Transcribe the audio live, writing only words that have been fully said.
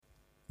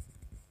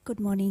Good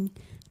morning.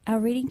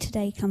 Our reading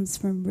today comes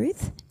from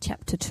Ruth,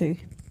 chapter 2.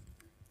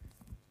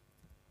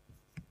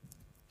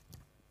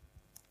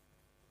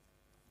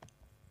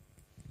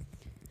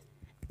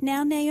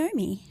 Now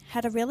Naomi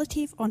had a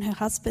relative on her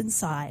husband's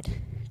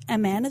side, a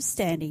man of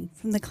standing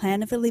from the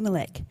clan of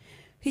Elimelech,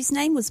 whose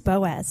name was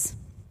Boaz.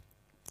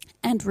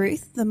 And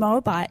Ruth the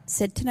Moabite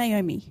said to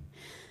Naomi,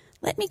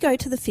 "Let me go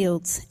to the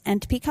fields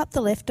and pick up the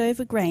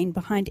leftover grain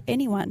behind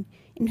anyone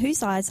in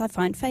whose eyes I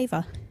find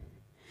favour."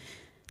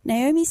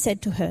 Naomi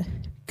said to her,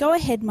 "Go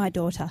ahead, my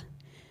daughter."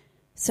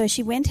 So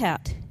she went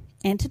out,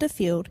 entered a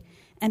field,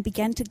 and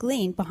began to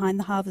glean behind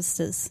the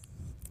harvesters.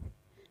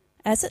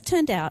 As it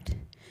turned out,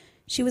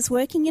 she was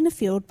working in a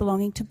field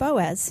belonging to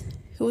Boaz,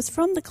 who was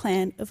from the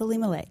clan of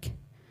Elimelech.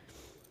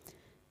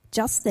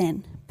 Just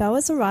then,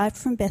 Boaz arrived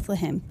from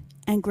Bethlehem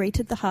and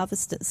greeted the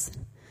harvesters.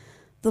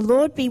 "The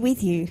Lord be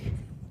with you."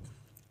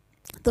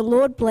 "The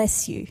Lord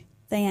bless you,"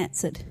 they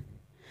answered.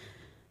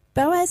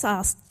 Boaz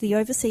asked the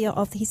overseer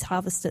of his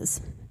harvesters,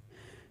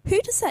 "Who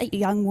does that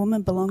young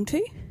woman belong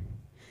to?"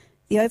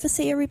 The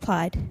overseer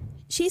replied,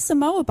 "She is the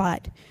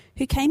Moabite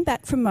who came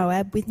back from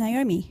Moab with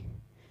Naomi."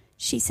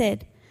 She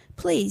said,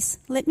 "Please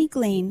let me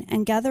glean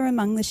and gather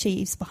among the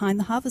sheaves behind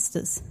the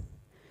harvesters."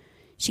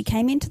 She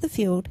came into the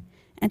field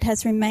and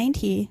has remained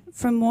here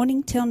from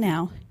morning till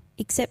now,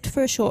 except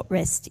for a short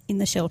rest in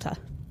the shelter.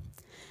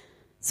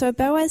 So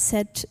Boaz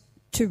said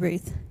to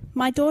Ruth,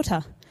 "My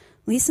daughter,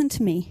 listen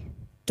to me.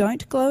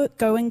 Don't go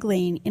and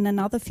glean in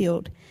another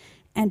field,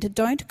 and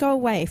don't go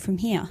away from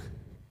here.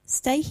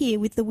 Stay here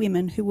with the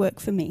women who work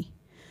for me.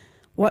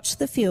 Watch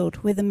the field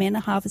where the men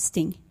are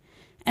harvesting,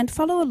 and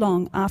follow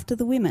along after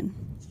the women.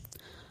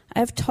 I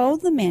have told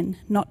the men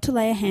not to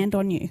lay a hand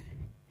on you.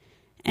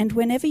 And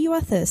whenever you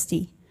are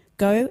thirsty,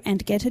 go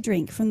and get a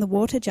drink from the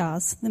water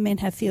jars the men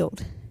have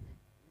filled."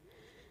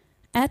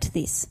 At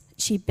this,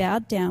 she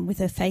bowed down with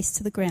her face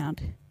to the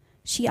ground.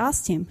 She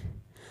asked him,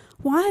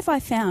 "Why have I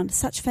found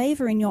such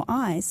favour in your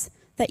eyes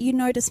that you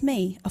notice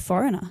me, a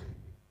foreigner?"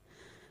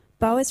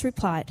 Boaz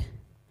replied,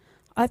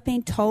 "I've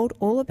been told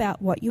all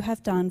about what you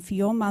have done for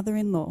your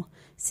mother-in-law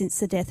since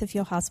the death of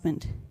your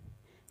husband,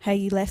 how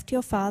you left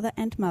your father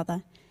and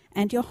mother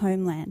and your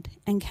homeland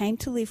and came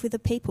to live with a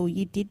people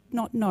you did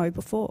not know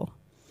before.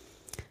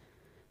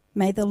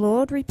 May the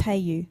Lord repay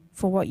you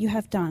for what you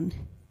have done.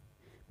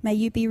 May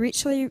you be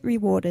richly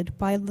rewarded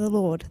by the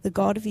Lord, the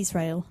God of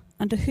Israel,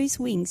 under whose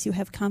wings you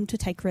have come to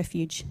take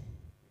refuge."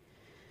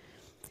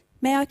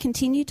 "May I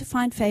continue to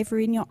find favour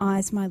in your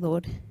eyes, my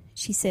lord,"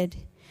 she said.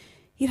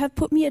 "You have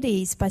put me at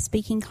ease by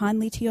speaking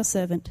kindly to your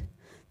servant,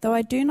 though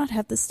I do not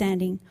have the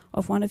standing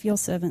of one of your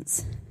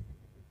servants."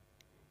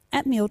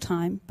 At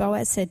mealtime,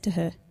 Boaz said to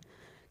her,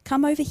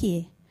 "Come over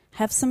here,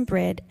 have some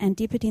bread and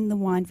dip it in the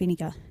wine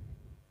vinegar."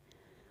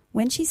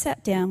 When she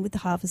sat down with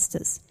the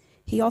harvesters,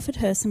 he offered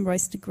her some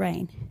roasted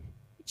grain.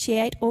 She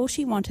ate all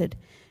she wanted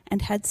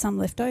and had some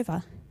left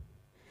over.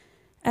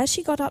 As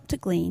she got up to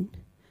glean,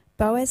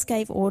 Boaz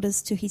gave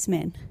orders to his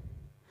men.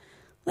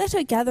 "Let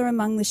her gather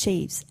among the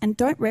sheaves and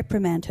don't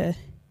reprimand her.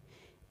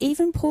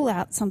 Even pull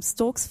out some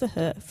stalks for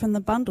her from the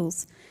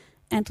bundles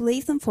and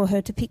leave them for her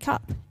to pick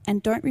up,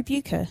 and don't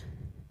rebuke her."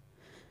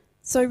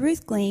 So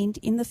Ruth gleaned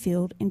in the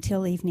field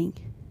until evening.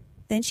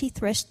 Then she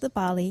threshed the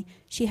barley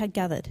she had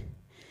gathered,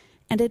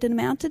 and it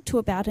amounted to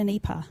about an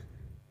ephah.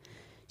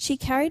 She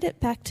carried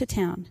it back to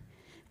town,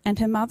 and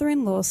her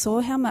mother-in-law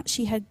saw how much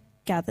she had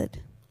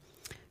gathered.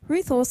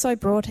 Ruth also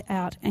brought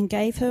out and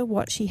gave her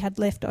what she had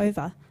left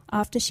over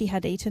after she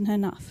had eaten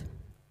enough.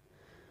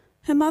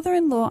 Her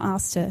mother-in-law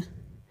asked her,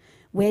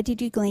 "Where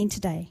did you glean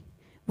today?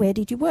 Where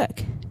did you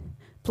work?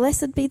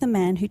 Blessed be the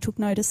man who took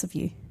notice of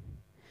you."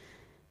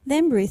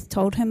 Then Ruth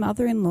told her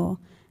mother-in-law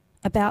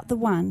about the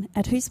one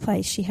at whose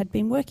place she had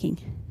been working.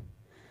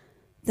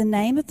 "The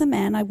name of the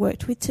man I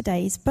worked with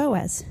today is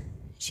Boaz,"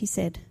 she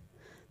said.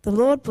 "The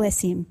Lord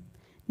bless him,"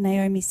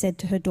 Naomi said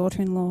to her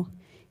daughter-in-law.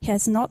 "He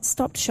has not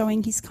stopped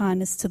showing his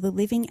kindness to the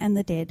living and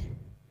the dead."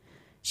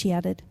 She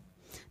added,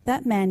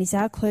 "That man is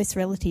our close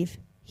relative.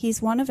 He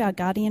is one of our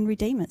guardian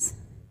redeemers."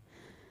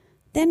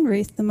 Then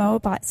Ruth the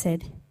Moabite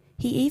said,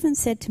 "He even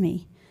said to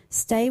me,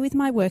 'Stay with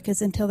my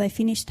workers until they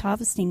finished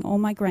harvesting all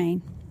my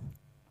grain.'"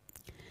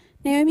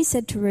 Naomi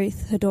said to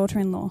Ruth, her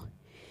daughter-in-law,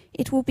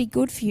 "It will be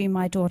good for you,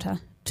 my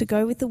daughter, to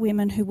go with the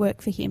women who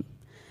work for him,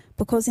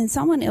 because in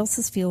someone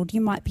else's field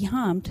you might be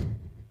harmed."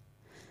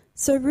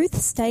 So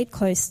Ruth stayed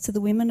close to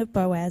the women of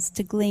Boaz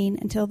to glean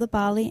until the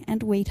barley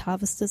and wheat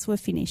harvesters were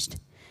finished,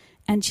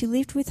 and she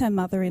lived with her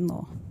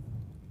mother-in-law.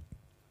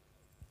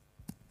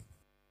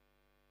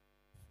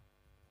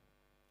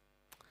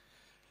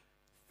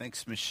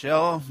 Thanks,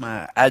 Michelle. May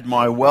I add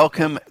my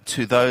welcome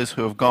to those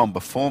who have gone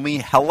before me.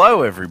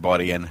 Hello,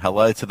 everybody, and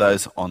hello to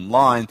those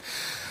online.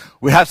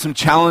 We have some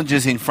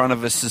challenges in front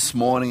of us this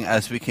morning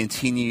as we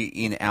continue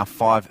in our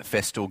 5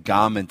 festal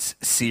garments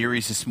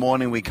series. This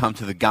morning we come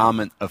to the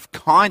garment of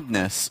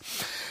kindness.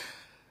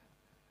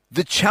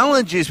 The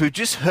challenge is we've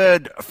just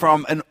heard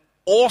from an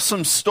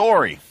awesome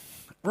story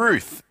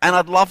Ruth. And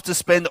I'd love to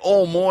spend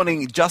all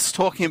morning just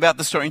talking about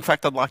the story. In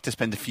fact, I'd like to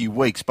spend a few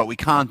weeks, but we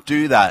can't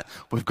do that.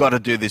 We've got to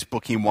do this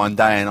book in one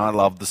day, and I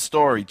love the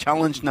story.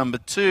 Challenge number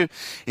 2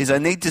 is I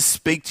need to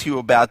speak to you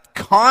about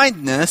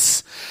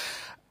kindness.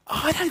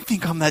 I don't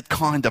think I'm that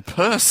kind of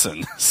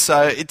person.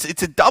 So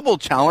it's a double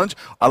challenge.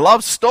 I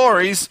love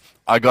stories.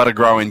 I got to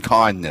grow in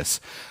kindness.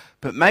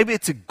 But maybe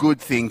it's a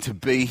good thing to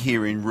be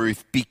here in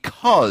Ruth,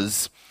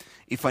 because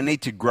if I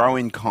need to grow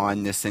in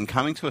kindness, then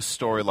coming to a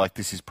story like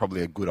this is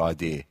probably a good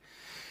idea.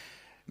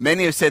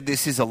 Many have said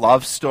this is a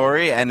love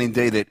story, and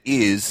indeed it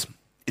is.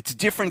 It's a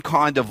different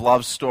kind of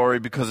love story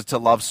because it's a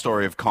love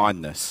story of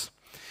kindness.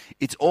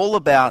 It's all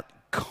about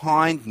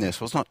kindness.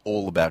 Well, it's not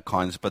all about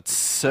kindness, but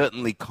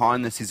certainly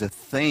kindness is a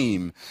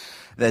theme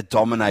that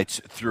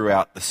dominates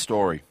throughout the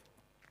story.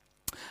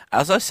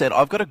 As I said,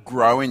 I've got to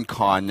grow in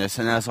kindness,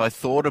 and as I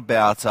thought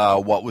about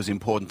what was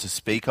important to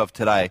speak of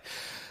today,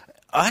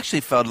 I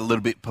actually felt a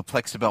little bit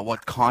perplexed about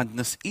what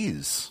kindness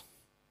is.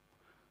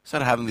 I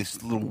started having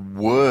this little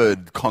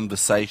word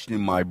conversation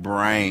in my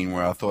brain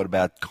where I thought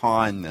about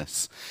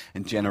kindness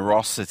and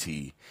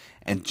generosity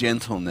and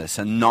gentleness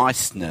and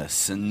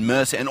niceness and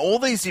mercy and all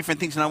these different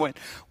things. And I went,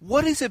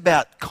 what is it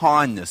about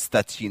kindness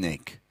that's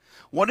unique?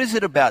 What is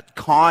it about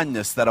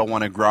kindness that I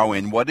want to grow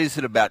in? What is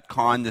it about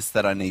kindness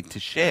that I need to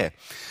share?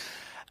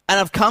 And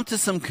I've come to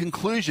some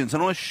conclusions,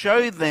 and I want to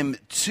show them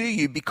to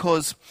you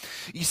because,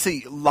 you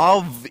see,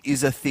 love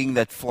is a thing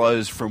that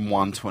flows from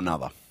one to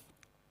another.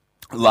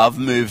 Love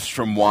moves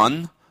from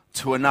one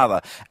to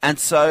another. And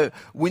so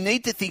we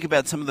need to think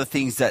about some of the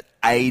things that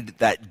aid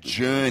that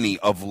journey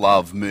of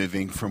love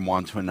moving from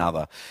one to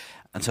another.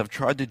 And so I've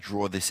tried to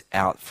draw this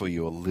out for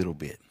you a little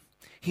bit.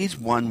 Here's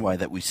one way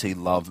that we see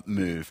love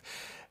move: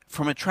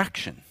 from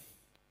attraction.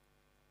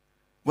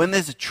 When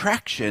there's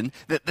attraction,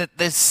 that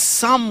there's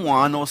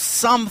someone or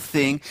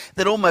something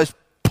that almost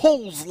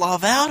pulls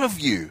love out of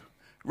you,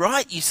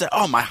 right? You say,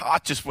 oh, my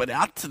heart just went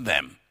out to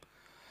them.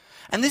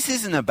 And this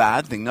isn't a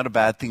bad thing, not a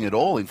bad thing at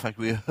all. In fact,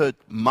 we heard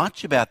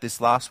much about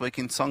this last week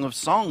in Song of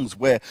Songs,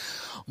 where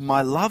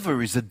my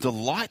lover is a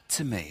delight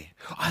to me.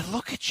 I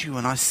look at you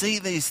and I see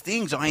these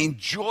things. I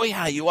enjoy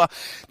how you are.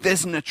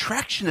 There's an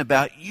attraction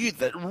about you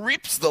that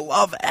rips the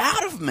love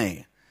out of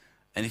me.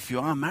 And if you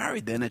are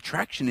married, then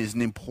attraction is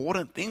an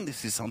important thing.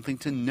 This is something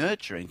to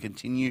nurture and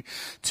continue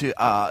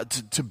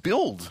to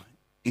build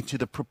into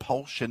the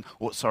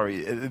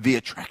the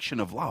attraction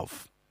of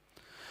love.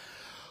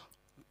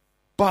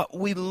 But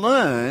we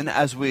learn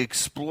as we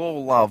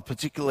explore love,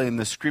 particularly in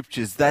the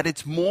scriptures, that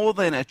it's more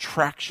than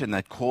attraction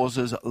that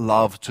causes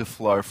love to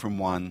flow from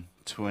one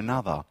to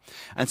another.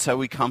 And so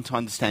we come to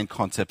understand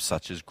concepts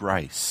such as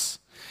grace.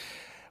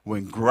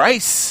 When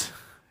grace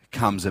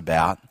comes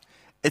about,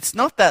 it's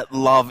not that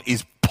love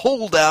is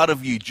pulled out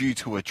of you due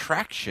to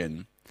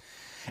attraction.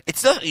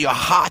 It's not that your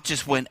heart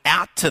just went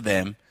out to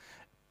them.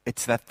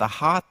 It's that the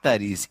heart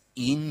that is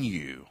in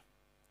you,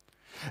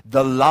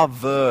 the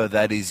lover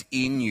that is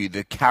in you,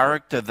 the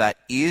character that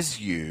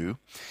is you,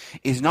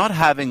 is not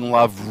having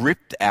love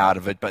ripped out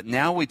of it, but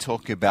now we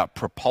talk about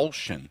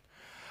propulsion.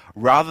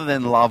 Rather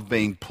than love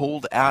being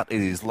pulled out, it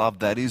is love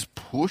that is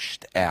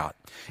pushed out.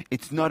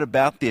 It's not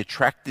about the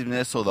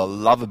attractiveness or the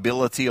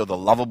lovability or the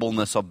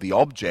lovableness of the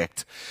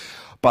object,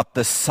 but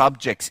the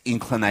subject's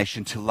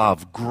inclination to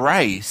love.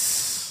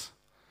 Grace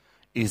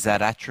is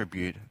that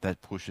attribute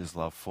that pushes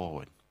love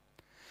forward.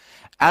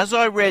 As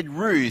I read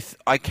Ruth,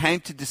 I came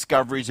to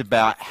discoveries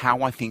about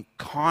how I think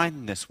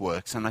kindness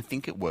works, and I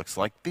think it works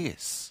like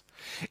this.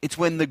 It's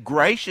when the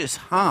gracious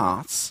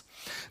heart,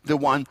 the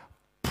one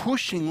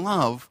pushing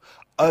love,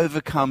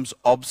 overcomes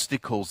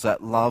obstacles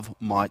that love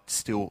might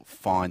still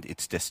find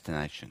its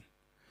destination.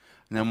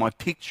 Now, my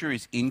picture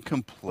is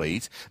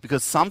incomplete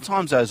because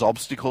sometimes those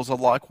obstacles are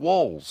like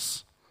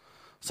walls.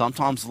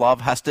 Sometimes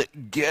love has to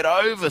get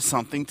over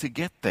something to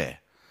get there.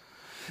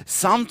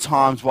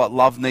 Sometimes what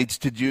love needs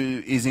to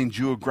do is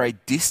endure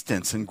great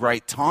distance and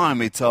great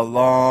time. It's a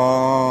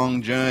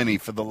long journey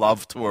for the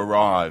love to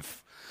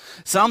arrive.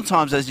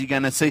 Sometimes, as you're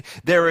going to see,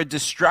 there are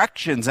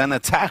distractions and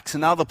attacks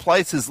and other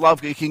places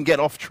love can get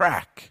off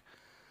track.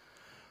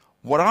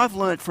 What I've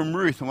learned from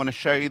Ruth, I want to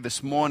show you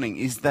this morning,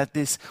 is that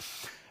this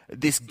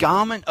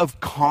garment of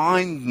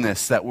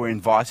kindness that we're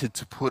invited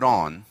to put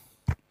on,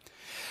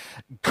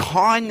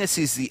 kindness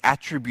is the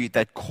attribute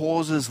that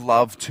causes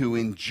love to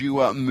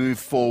endure, move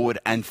forward,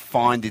 and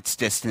find its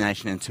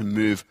destination and to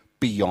move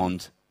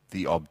beyond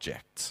the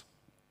object.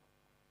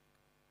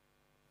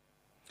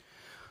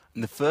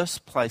 And the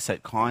first place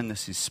that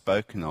kindness is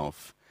spoken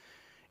of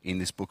in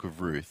this book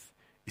of Ruth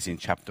is in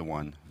chapter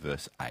 1,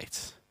 verse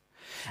 8.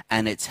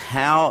 And it's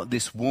how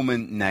this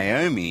woman,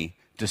 Naomi,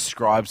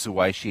 describes the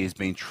way she has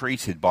been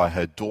treated by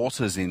her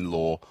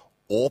daughters-in-law,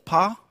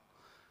 Orpah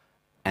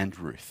and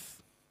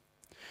Ruth.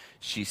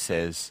 She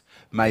says,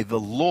 "May the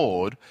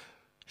Lord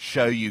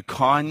show you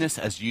kindness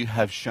as you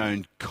have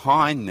shown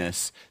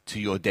kindness to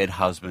your dead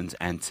husbands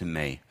and to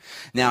me."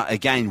 Now,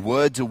 again,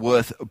 words are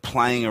worth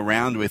playing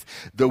around with.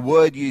 The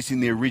word used in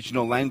the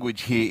original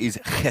language here is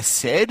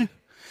chesed.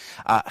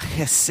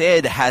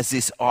 Chesed has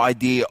this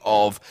idea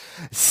of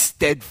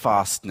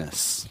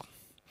steadfastness,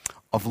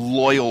 of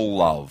loyal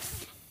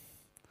love,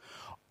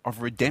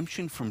 of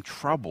redemption from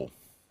trouble,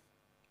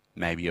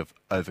 maybe of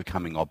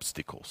overcoming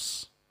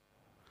obstacles.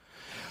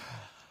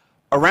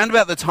 Around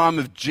about the time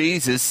of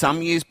Jesus,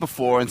 some years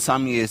before and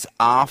some years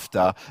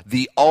after,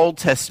 the Old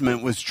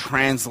Testament was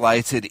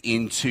translated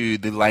into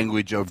the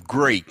language of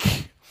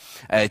Greek.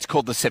 It's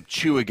called the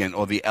Septuagint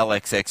or the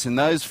LXX. And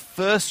those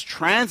first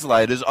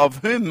translators, of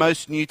whom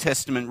most New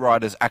Testament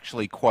writers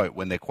actually quote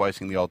when they're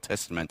quoting the Old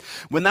Testament,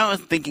 when they were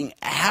thinking,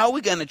 how are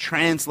we going to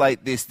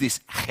translate this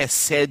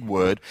chesed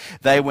word,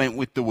 they went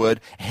with the word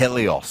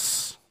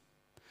helios.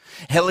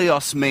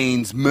 Helios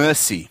means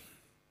mercy,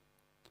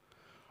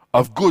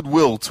 of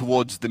goodwill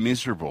towards the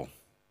miserable.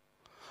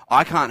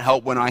 I can't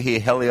help when I hear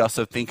helios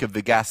to think of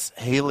the gas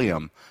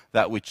helium,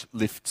 that which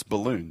lifts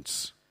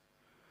balloons.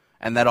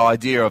 And that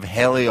idea of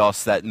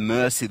helios, that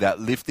mercy, that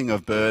lifting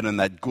of burden,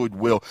 that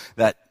goodwill,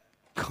 that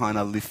kind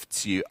of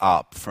lifts you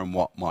up from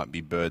what might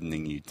be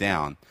burdening you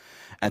down.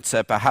 And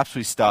so perhaps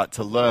we start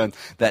to learn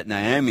that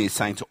Naomi is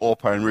saying to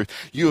Orpah and Ruth,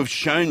 you have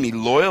shown me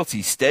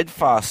loyalty,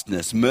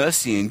 steadfastness,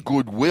 mercy, and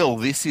goodwill.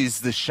 This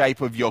is the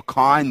shape of your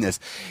kindness.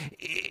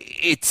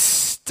 It's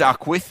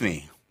stuck with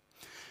me.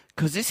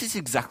 Because this is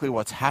exactly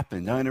what's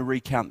happened. I'm going to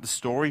recount the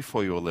story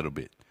for you a little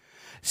bit.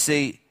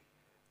 See,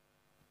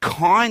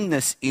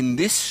 kindness in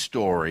this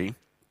story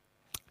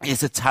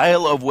is a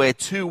tale of where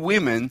two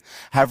women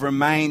have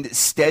remained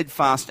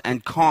steadfast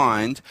and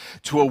kind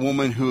to a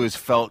woman who has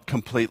felt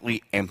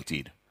completely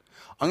emptied.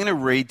 I'm going to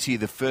read to you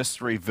the first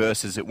 3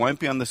 verses. It won't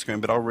be on the screen,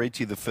 but I'll read to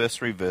you the first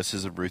 3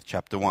 verses of Ruth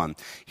chapter 1.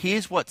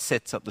 Here's what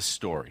sets up the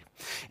story.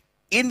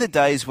 In the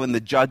days when the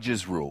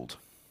judges ruled,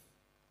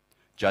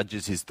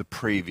 Judges is the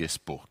previous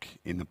book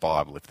in the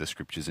Bible, if the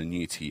scriptures are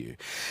new to you.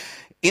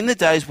 In the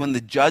days when the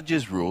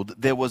judges ruled,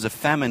 there was a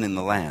famine in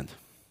the land.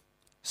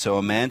 So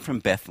a man from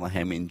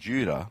Bethlehem in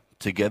Judah,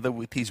 together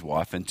with his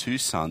wife and 2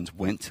 sons,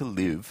 went to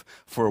live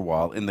for a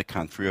while in the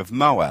country of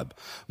Moab.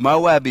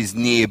 Moab is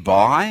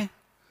nearby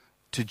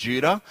to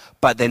Judah,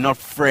 but they're not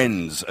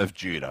friends of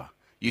Judah.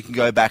 You can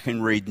go back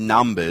and read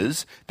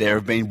Numbers. There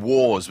have been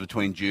wars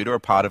between Judah, a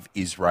part of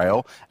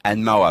Israel,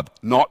 and Moab.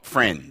 Not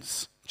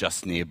friends,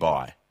 just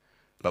nearby.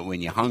 But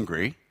when you're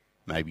hungry,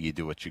 maybe you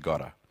do what you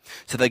gotta.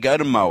 So they go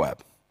to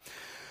Moab.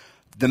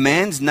 The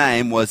man's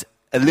name was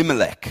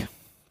Elimelech.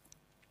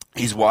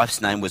 His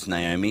wife's name was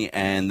Naomi,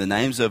 and the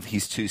names of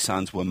his 2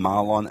 sons were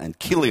Mahlon and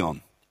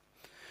Chilion.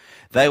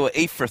 They were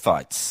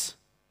Ephrathites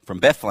from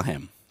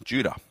Bethlehem,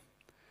 Judah.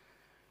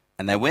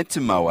 And they went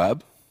to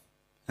Moab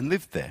and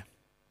lived there.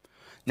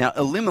 Now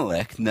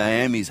Elimelech,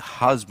 Naomi's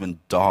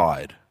husband,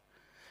 died,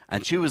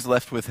 and she was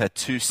left with her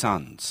 2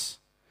 sons.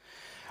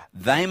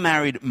 They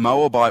married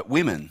Moabite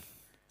women,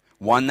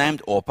 one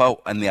named Orpah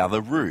and the other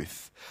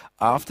Ruth.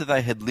 After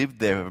they had lived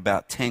there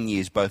about 10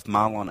 years, both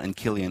Mahlon and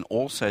Chilion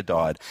also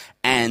died.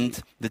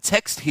 And the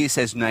text here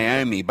says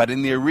Naomi, but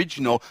in the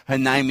original, her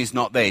name is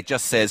not there. It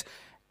just says,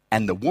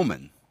 and the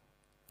woman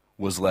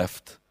was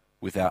left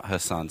without her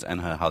sons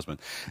and her husband.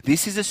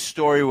 This is a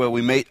story where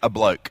we meet a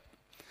bloke,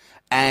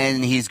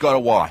 and he's got a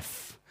wife.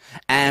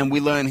 And we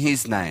learn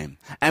his name,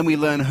 and we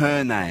learn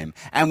her name,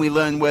 and we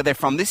learn where they're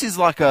from. This is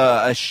like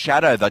a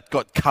shadow that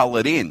got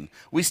coloured in.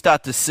 We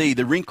start to see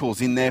the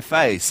wrinkles in their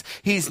face.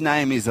 His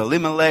name is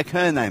Elimelech,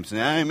 her name's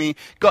Naomi,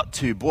 got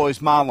 2 boys,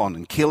 Mahlon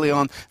and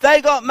Chilion. They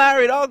got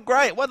married, oh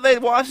great. What are their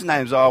wives'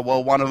 names? Oh,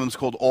 well, one of them's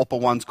called Orpah,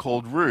 one's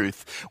called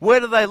Ruth. Where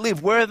do they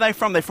live? Where are they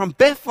from? They're from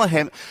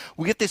Bethlehem.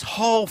 We get this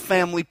whole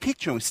family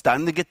picture, and we're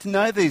starting to get to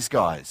know these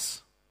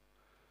guys.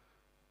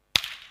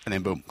 And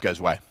then boom, goes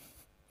away.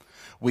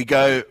 We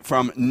go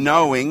from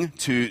knowing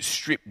to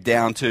stripped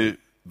down to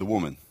the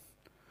woman.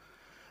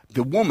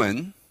 The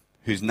woman,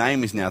 whose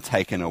name is now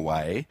taken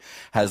away,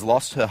 has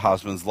lost her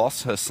husbands,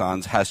 lost her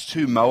sons, has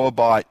 2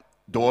 Moabite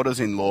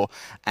daughters-in-law,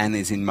 and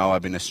is in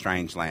Moab in a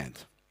strange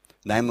land.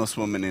 Nameless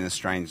woman in a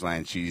strange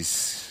land.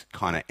 She's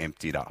kind of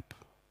emptied up.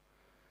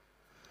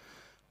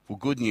 Well,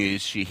 good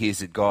news, she hears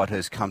that God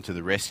has come to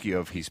the rescue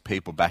of his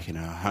people back in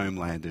her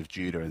homeland of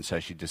Judah, and so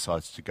she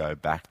decides to go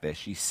back there.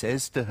 She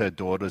says to her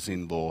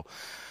daughters-in-law,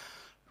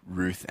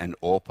 Ruth and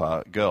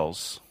Orpah,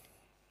 girls,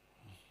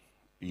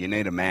 you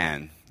need a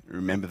man.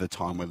 Remember the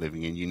time we're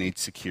living in. You need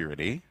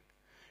security.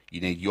 You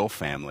need your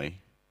family.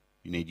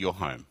 You need your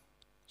home.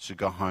 So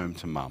go home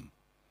to mum.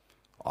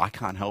 I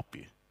can't help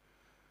you.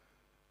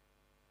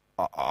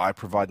 I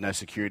provide no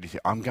security.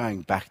 I'm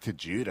going back to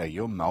Judah.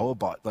 You're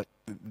Moabite. Like,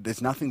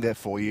 there's nothing there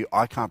for you.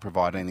 I can't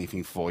provide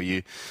anything for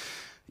you.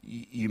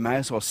 You may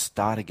as well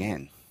start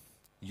again.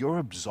 You're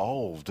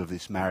absolved of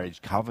this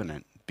marriage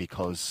covenant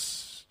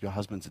because your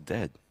husbands are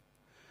dead.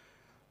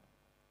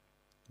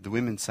 The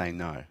women say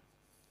no.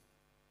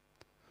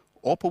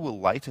 Orpah will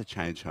later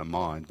change her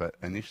mind, but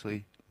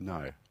initially,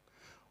 no.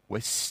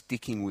 We're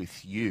sticking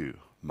with you,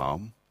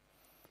 Mum.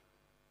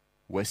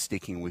 We're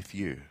sticking with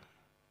you.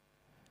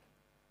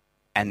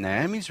 And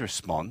Naomi's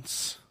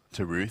response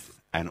to Ruth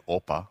and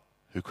Orpah,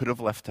 who could have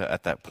left her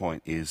at that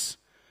point, is,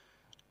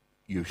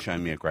 you've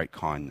shown me a great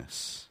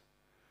kindness.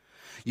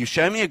 You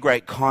show me a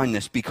great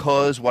kindness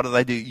because what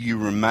do? You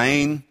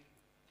remain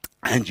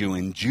and you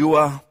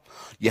endure.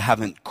 You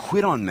haven't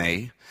quit on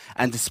me.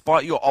 And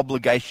despite your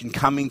obligation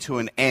coming to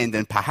an end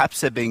and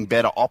perhaps there being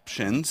better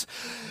options,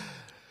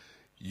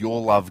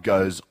 your love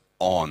goes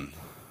on.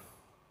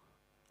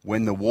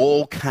 When the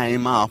wall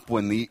came up,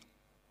 when the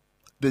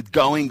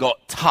going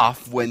got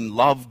tough, when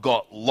love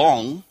got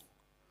long,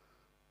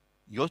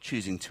 you're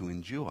choosing to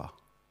endure.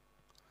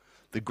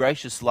 The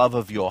gracious love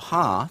of your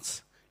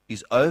heart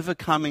is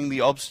overcoming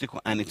the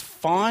obstacle and it's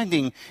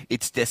finding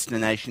its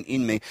destination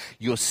in me.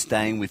 You're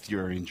staying with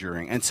your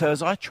enduring. And so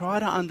as I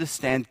try to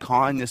understand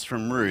kindness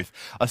from Ruth,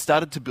 I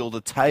started to build a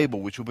table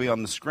which will be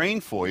on the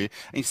screen for you.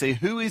 And you see,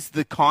 who is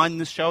the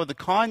kindness shower? The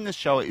kindness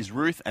shower is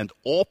Ruth and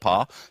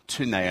Orpah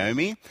to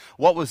Naomi.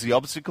 What was the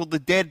obstacle? The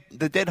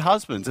dead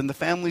husbands, and the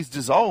family's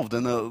dissolved,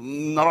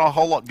 and not a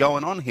whole lot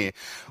going on here.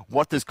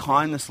 What does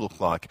kindness look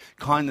like?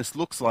 Kindness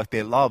looks like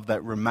their love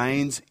that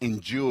remains,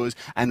 endures,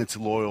 and it's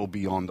loyal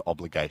beyond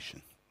obligation.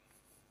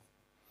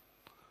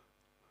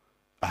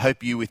 I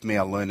hope you with me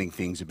are learning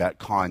things about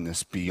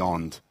kindness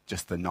beyond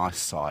just the nice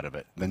side of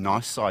it. The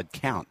nice side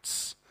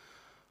counts,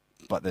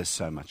 but there's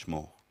so much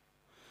more.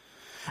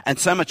 And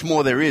so much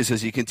more there is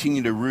as you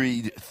continue to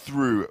read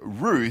through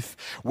Ruth,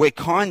 where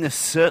kindness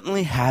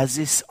certainly has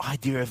this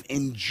idea of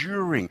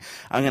enduring.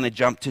 I'm going to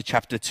jump to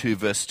chapter 2,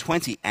 verse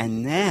 20.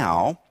 And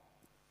now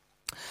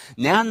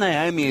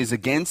Naomi is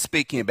again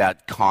speaking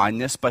about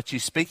kindness, but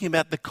she's speaking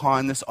about the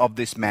kindness of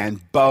this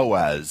man,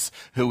 Boaz,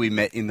 who we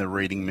met in the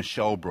reading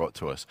Michelle brought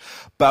to us.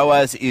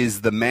 Boaz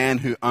is the man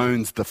who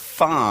owns the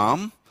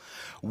farm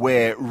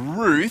where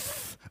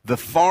Ruth, the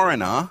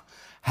foreigner,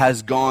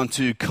 has gone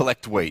to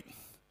collect wheat.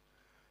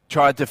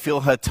 Tried to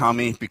fill her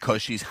tummy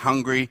because she's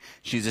hungry,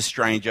 she's a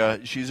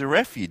stranger, she's a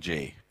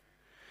refugee.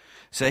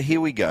 So here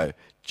we go,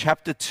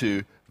 chapter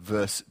 2,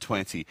 verse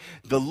 20.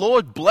 The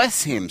Lord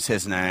bless him,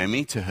 says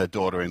Naomi to her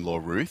daughter-in-law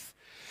Ruth.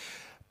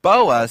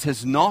 Boaz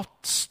has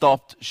not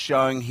stopped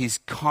showing his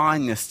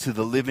kindness to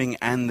the living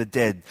and the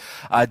dead.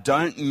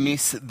 Don't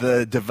miss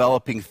the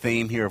developing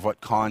theme here of what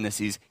kindness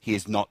is. He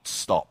has not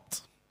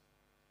stopped.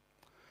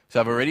 So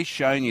I've already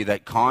shown you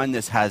that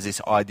kindness has this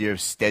idea of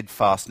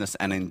steadfastness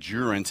and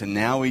endurance, and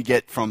now we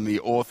get from the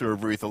author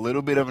of Ruth a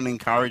little bit of an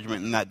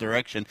encouragement in that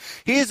direction.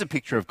 Here's a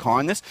picture of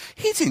kindness.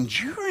 He's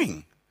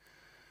enduring.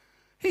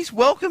 He's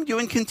welcomed you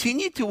and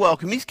continued to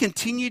welcome. He's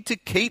continued to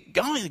keep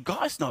going. The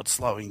guy's not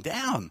slowing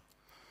down.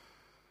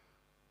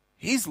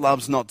 His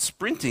love's not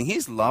sprinting.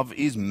 His love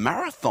is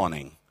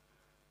marathoning.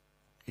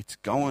 It's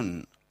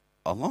going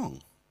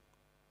along.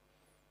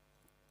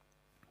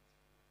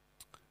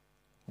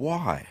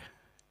 Why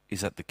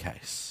is that the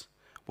case?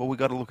 Well, we've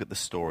got to look at the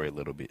story a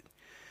little bit.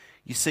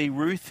 You see,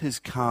 Ruth has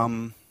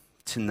come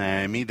to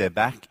Naomi. They're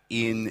back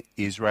in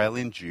Israel,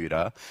 in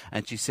Judah.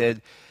 And she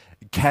said,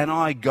 can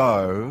I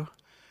go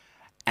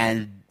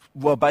and,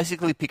 well,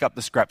 basically pick up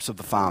the scraps of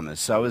the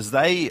farmers? So as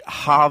they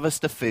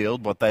harvest a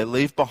field, what they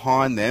leave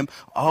behind them,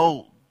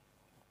 I'll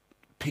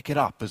pick it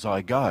up as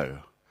I go.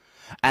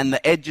 And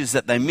the edges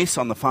that they miss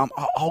on the farm,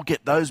 I'll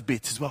get those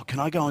bits as well. Can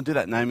I go and do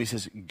that? Naomi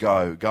says,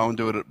 go and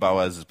do it at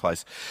Boaz's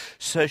place.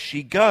 So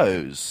she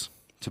goes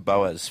to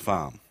Boaz's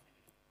farm.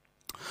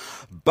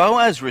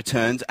 Boaz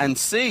returns and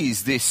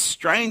sees this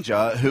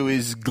stranger who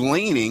is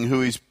gleaning,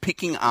 who is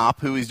picking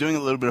up, who is doing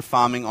a little bit of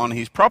farming on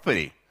his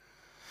property.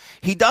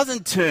 He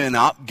doesn't turn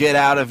up, get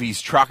out of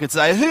his truck and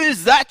say,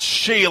 who's that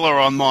Sheila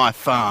on my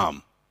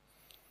farm?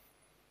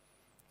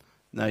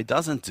 No, he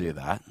doesn't do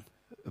that.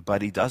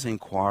 But he does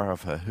inquire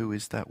of her, who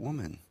is that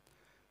woman?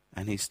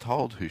 And he's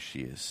told who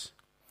she is.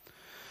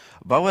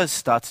 Boaz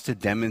starts to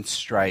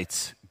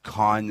demonstrate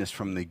kindness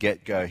from the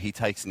get-go. He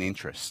takes an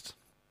interest.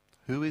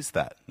 Who is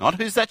that? Not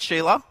who's that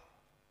Sheila?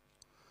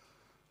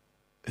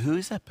 Who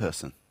is that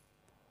person?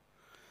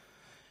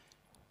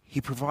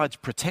 He provides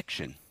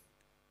protection.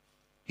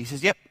 He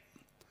says, yep,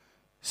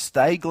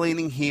 stay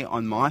gleaning here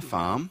on my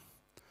farm.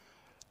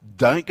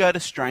 Don't go to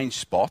strange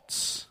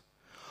spots.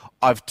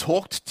 I've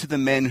talked to the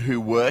men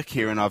who work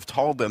here and I've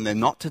told them they're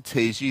not to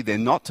tease you, they're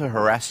not to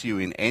harass you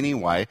in any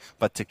way,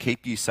 but to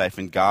keep you safe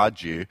and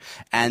guard you.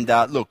 And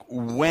look,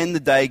 when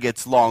the day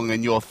gets long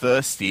and you're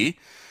thirsty,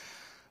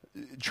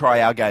 try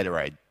our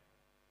Gatorade.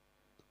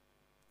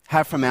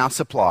 Have from our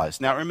supplies.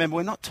 Now remember,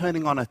 we're not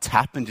turning on a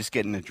tap and just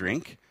getting a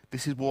drink.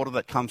 This is water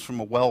that comes from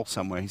a well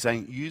somewhere. He's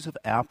saying, use of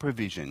our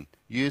provision,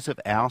 use of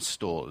our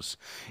stores.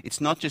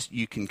 It's not just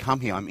you can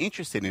come here. I'm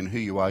interested in who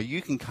you are.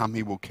 You can come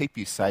here. We'll keep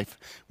you safe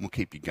and we'll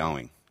keep you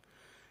going.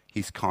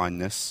 His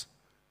kindness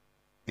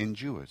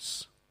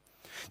endures.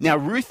 Now,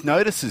 Ruth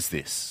notices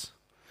this.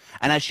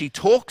 And as she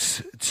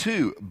talks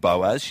to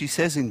Boaz, she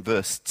says in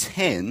verse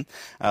 10,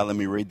 let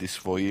me read this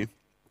for you.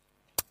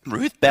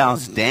 Ruth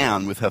bows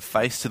down with her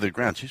face to the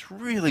ground. She's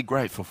really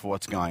grateful for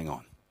what's going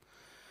on.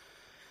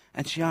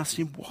 And she asked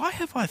him, why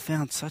have I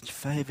found such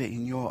favor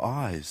in your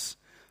eyes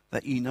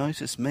that you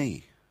notice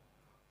me,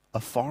 a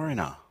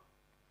foreigner?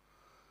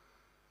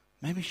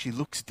 Maybe she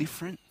looks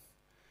different.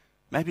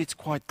 Maybe it's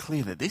quite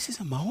clear that this is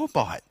a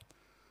Moabite.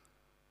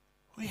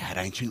 We had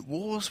ancient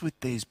wars with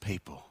these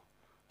people.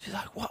 She's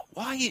like, what?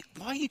 Why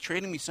are you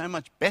treating me so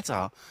much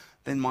better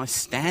than my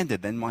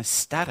standard, than my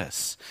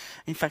status?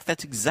 In fact,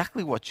 that's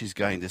exactly what she's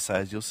going to say,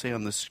 as you'll see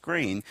on the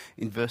screen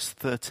in verse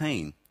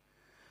 13.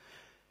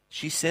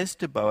 She says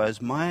to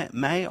Boaz,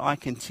 may I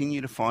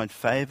continue to find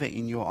favor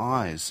in your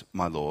eyes,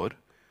 my lord?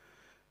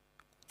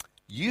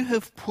 You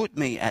have put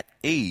me at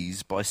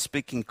ease by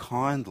speaking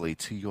kindly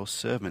to your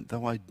servant,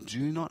 though I do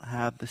not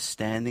have the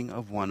standing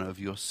of one of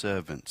your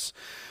servants.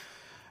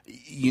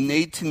 You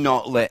need to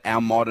not let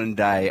our modern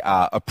day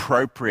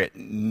appropriate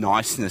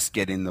niceness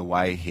get in the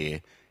way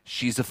here.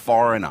 She's a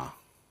foreigner.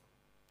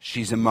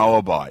 She's a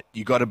Moabite.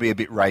 You've got to be a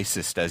bit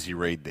racist as you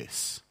read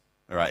this.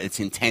 All right, it's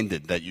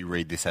intended that you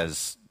read this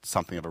as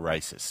something of a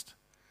racist.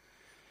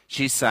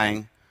 She's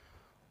saying,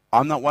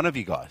 I'm not one of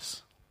you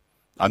guys.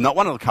 I'm not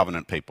one of the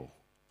covenant people.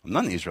 I'm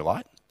not an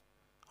Israelite.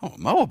 I'm a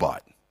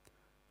Moabite.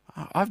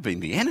 I've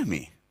been the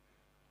enemy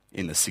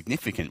in a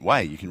significant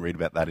way. You can read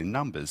about that in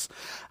Numbers.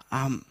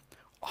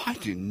 I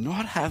do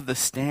not have the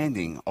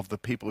standing of the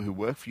people who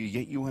work for you,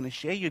 yet you want to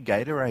share your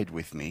Gatorade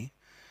with me.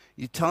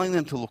 You're telling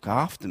them to look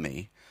after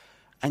me,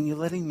 and you're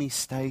letting me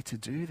stay to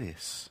do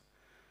this.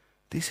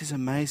 This is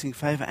amazing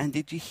favor. And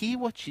did you hear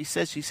what she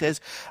says? She says,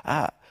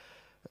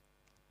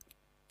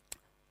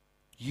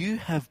 you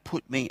have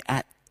put me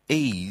at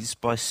ease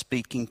by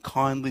speaking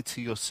kindly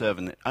to your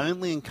servant. It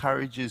only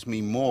encourages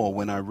me more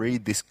when I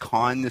read this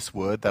kindness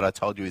word that I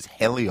told you is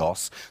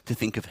helios, to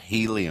think of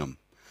helium.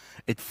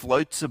 It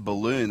floats a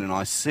balloon, and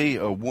I see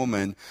a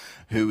woman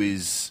who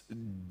is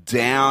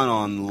down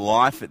on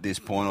life at this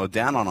point, or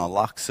down on her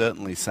luck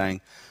certainly,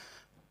 saying,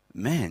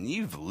 man,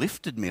 you've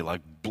lifted me like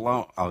I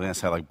was going to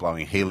say like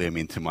blowing helium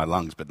into my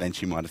lungs, but then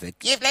she might have said,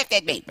 you've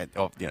lifted me. But,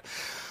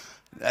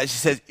 she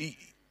says,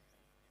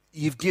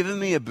 you've given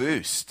me a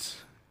boost.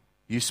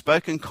 You've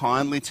spoken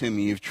kindly to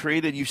me.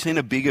 You've seen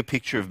a bigger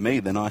picture of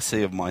me than I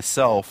see of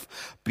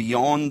myself.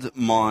 Beyond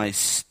my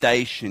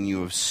station,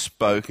 you have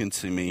spoken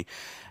to me.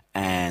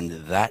 And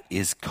that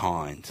is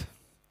kind.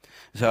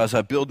 So as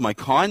I build my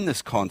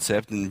kindness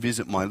concept and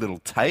visit my little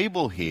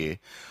table here,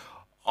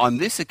 on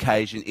this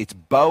occasion, it's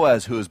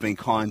Boaz who has been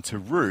kind to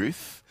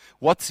Ruth.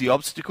 What's the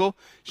obstacle?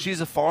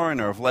 She's a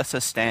foreigner of lesser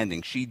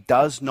standing. She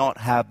does not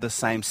have the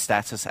same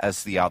status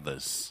as the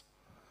others.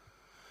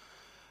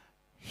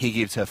 He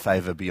gives her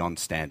favor beyond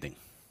standing.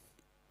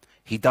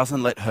 He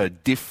doesn't let her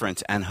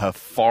difference and her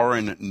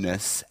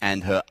foreignness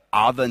and her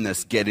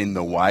otherness get in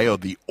the way, or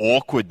the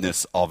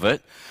awkwardness of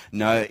it.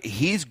 No,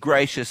 his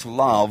gracious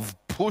love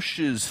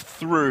pushes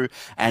through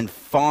and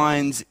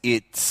finds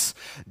its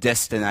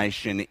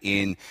destination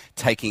in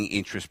taking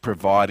interest,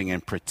 providing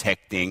and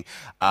protecting.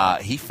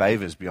 He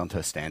favors beyond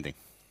her standing.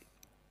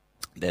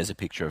 There's a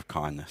picture of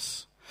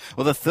kindness.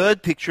 Well, the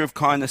third picture of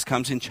kindness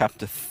comes in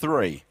chapter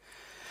 3.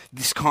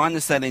 This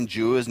kindness that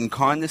endures and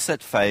kindness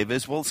that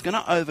favors, well, it's going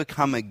to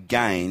overcome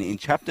again in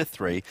chapter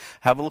 3.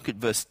 Have a look at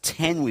verse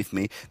 10 with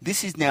me.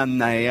 This is now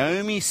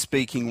Naomi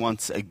speaking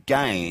once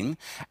again,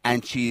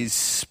 and she is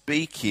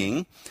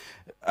speaking,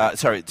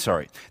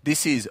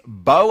 This is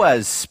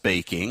Boaz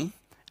speaking,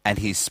 and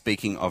he's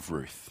speaking of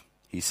Ruth.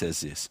 He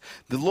says this,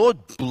 the Lord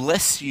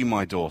bless you,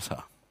 my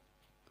daughter.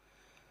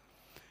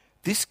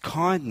 This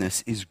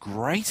kindness is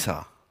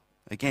greater.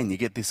 Again, you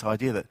get this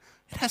idea that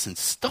it hasn't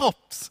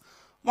stopped.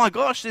 My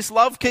gosh, this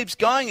love keeps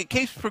going. It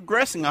keeps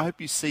progressing. I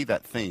hope you see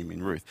that theme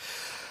in Ruth.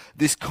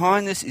 This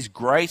kindness is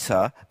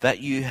greater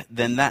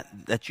than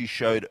that you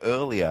showed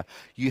earlier.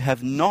 You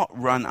have not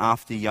run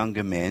after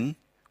younger men,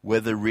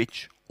 whether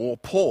rich or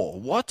poor.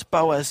 What's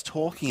Boaz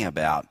talking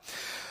about?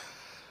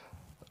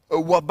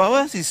 What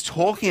Boaz is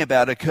talking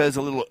about occurs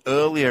a little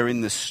earlier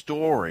in the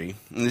story,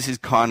 and this is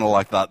kind of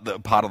like the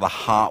part of the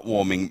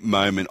heartwarming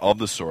moment of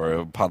the story,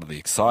 or part of the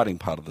exciting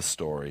part of the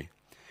story,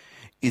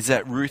 is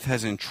that Ruth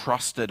has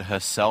entrusted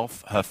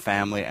herself, her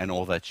family, and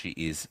all that she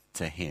is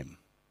to him.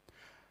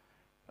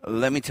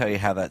 Let me tell you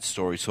how that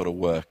story sort of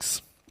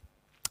works.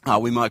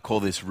 We might call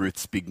this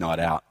Ruth's big night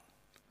out.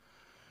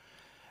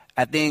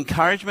 At the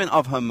encouragement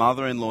of her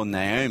mother-in-law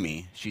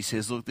Naomi, she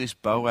says, look, this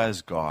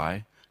Boaz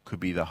guy could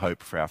be the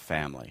hope for our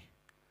family.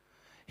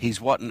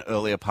 He's what an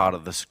earlier part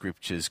of the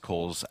scriptures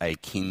calls a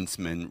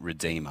kinsman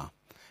redeemer.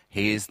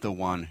 He is the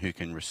one who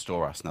can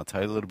restore us. And I'll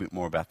tell you a little bit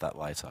more about that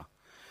later.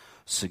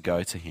 So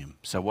go to him.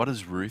 So what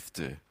does Ruth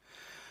do?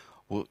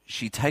 Well,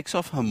 she takes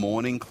off her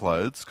mourning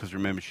clothes, because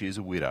remember, she is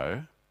a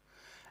widow,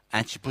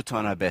 and she puts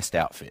on her best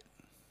outfit.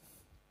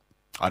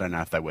 I don't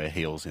know if they wear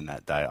heels in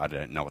that day. I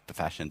don't know what the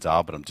fashions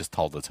are, but I'm just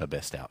told it's her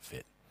best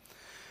outfit.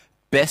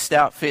 Best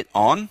outfit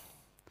on,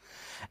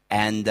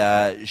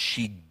 and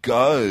she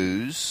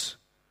goes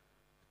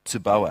to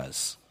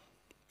Boaz.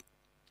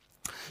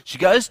 She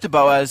goes to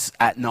Boaz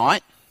at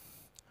night.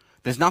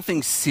 There's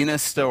nothing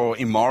sinister or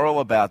immoral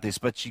about this,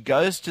 but she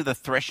goes to the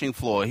threshing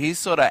floor. He's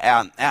sort of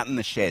out in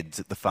the sheds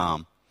at the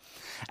farm.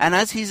 And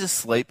as he's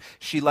asleep,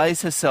 she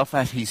lays herself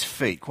at his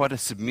feet. Quite a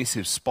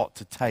submissive spot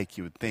to take,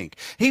 you would think.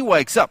 He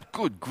wakes up.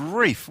 Good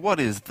grief, what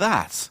is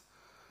that?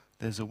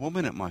 There's a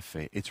woman at my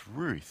feet. It's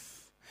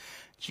Ruth.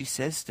 She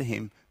says to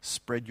him,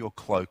 spread your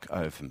cloak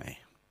over me.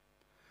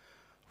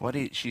 What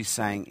she's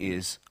saying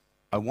is,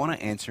 I want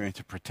to enter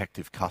into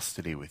protective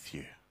custody with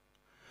you.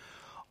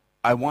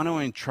 I want to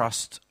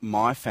entrust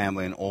my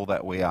family and all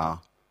that we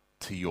are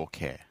to your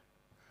care.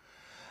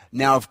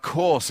 Now, of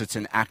course, it's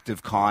an act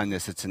of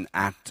kindness, it's an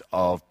act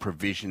of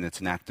provision, it's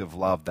an act of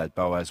love that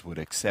Boaz would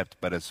accept.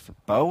 But as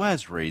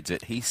Boaz reads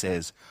it, he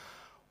says,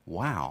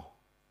 wow,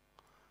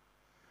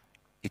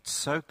 it's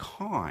so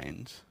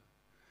kind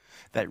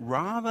that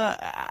rather,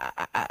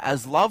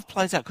 as love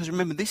plays out, because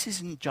remember, this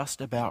isn't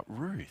just about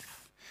Ruth.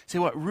 See,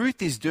 what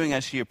Ruth is doing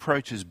as she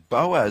approaches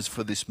Boaz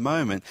for this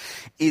moment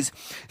is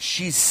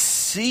she's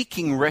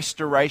seeking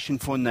restoration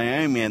for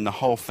Naomi and the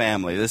whole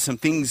family. There's some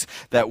things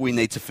that we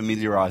need to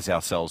familiarize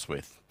ourselves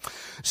with.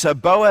 So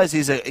Boaz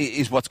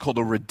is what's called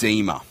a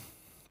redeemer.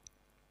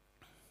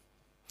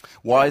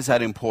 Why is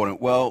that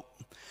important? Well,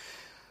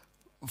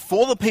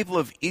 for the people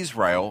of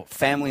Israel,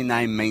 family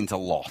name means a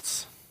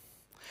lot.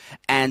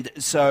 And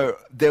so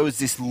there was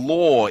this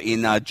law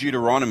in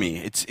Deuteronomy.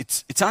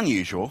 It's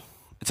unusual.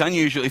 It's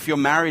unusual. If you're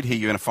married here,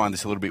 you're going to find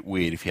this a little bit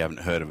weird if you haven't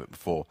heard of it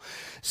before.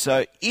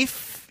 So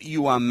if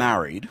you are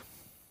married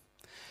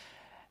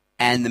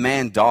and the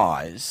man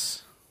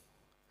dies,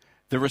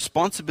 the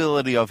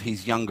responsibility of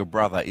his younger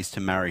brother is to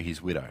marry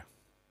his widow.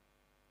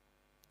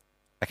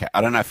 Okay,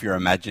 I don't know if you're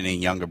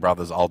imagining younger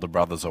brothers, older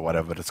brothers or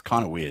whatever, but it's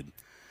kind of weird.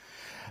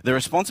 The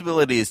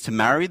responsibility is to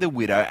marry the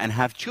widow and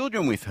have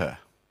children with her.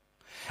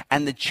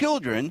 And the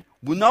children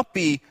will not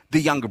be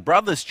the younger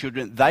brother's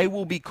children. They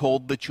will be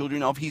called the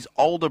children of his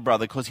older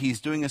brother because he's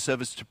doing a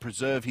service to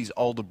preserve his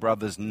older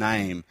brother's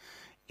name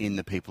in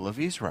the people of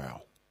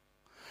Israel.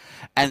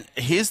 And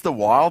here's the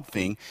wild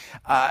thing.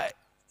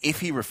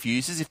 If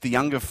the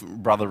younger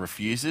brother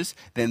refuses,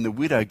 then the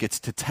widow gets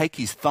to take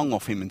his thong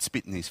off him and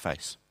spit in his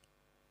face.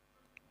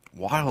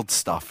 Wild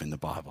stuff in the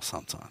Bible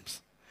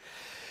sometimes.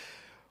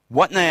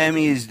 What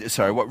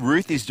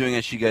Ruth is doing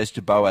as she goes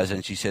to Boaz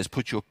and she says,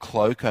 put your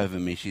cloak over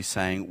me, she's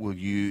saying, will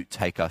you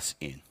take us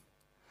in?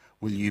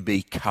 Will you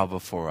be cover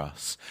for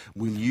us?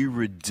 Will you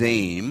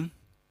redeem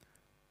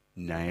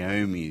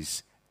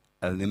Naomi's,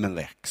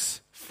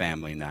 Elimelech's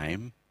family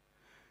name?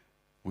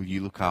 Will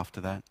you look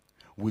after that?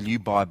 Will you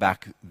buy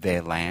back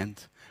their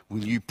land?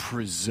 Will you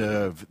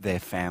preserve their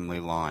family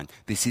line?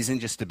 This isn't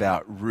just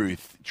about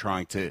Ruth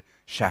trying to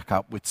shack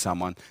up with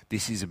someone.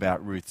 This is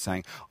about Ruth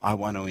saying, I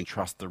want to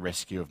entrust the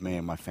rescue of me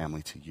and my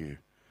family to you.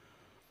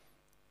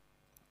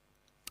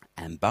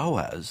 And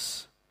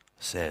Boaz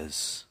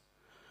says,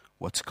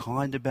 what's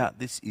kind about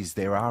this is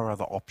there are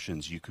other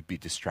options you could be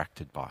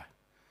distracted by.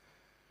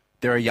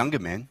 There are younger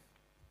men.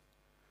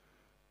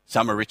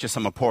 Some are richer,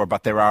 some are poorer,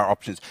 but there are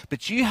options.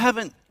 But you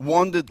haven't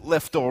wandered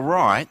left or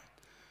right.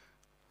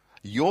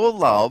 Your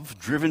love,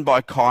 driven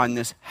by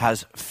kindness,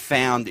 has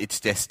found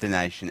its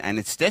destination. And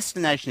its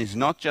destination is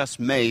not just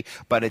me,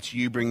 but it's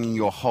you bringing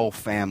your whole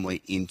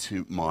family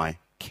into my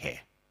care.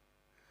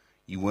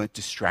 You weren't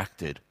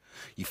distracted.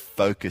 You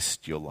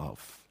focused your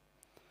love.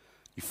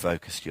 You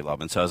focused your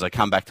love. And so as I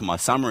come back to my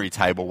summary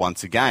table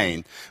once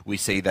again, we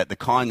see that the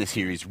kindness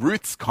here is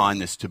Ruth's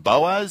kindness to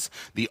Boaz.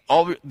 The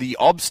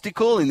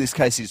obstacle, in this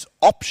case, is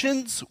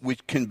options,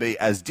 which can be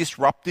as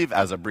disruptive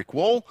as a brick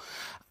wall.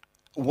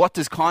 What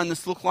does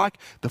kindness look like?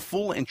 The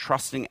full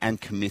entrusting and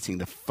committing,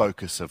 the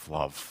focus of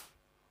love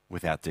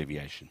without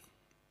deviation.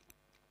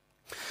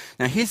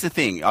 Now here's the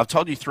thing. I've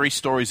told you 3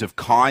 stories of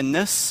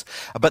kindness,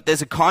 but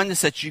there's a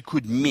kindness that you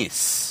could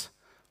miss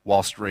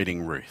whilst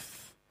reading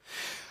Ruth.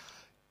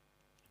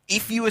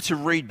 If you were to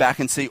read back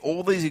and see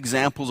all these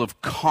examples of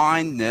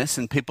kindness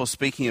and people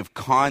speaking of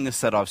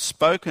kindness that I've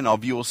spoken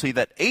of, you will see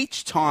that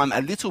each time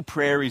a little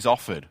prayer is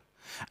offered.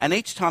 And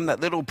each time that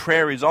little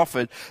prayer is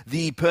offered,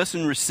 the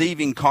person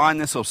receiving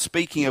kindness or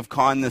speaking of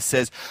kindness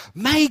says,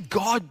 may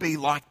God be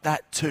like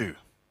that too.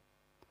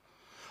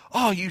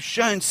 Oh, you've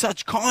shown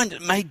such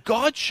kindness. May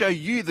God show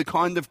you the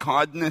kind of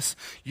kindness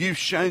you've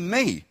shown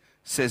me,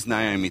 says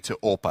Naomi to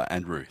Orpah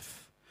and Ruth.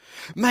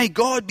 May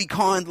God be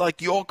kind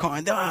like you're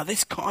kind.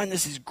 This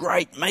kindness is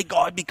great. May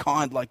God be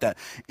kind like that.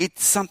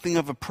 It's something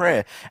of a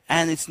prayer.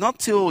 And it's not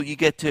till you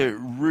get to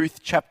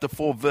Ruth chapter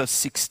 4 verse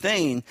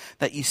 16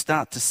 that you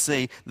start to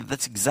see that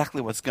that's exactly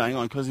what's going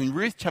on. Because in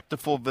Ruth chapter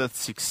 4 verse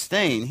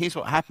 16, here's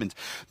what happens.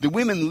 The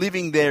women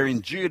living there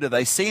in Judah,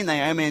 they see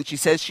Naomi and she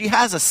says, she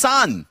has a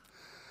son.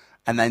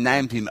 And they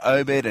named him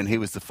Obed, and he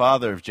was the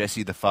father of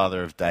Jesse, the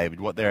father of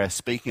David. What they're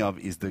speaking of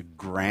is the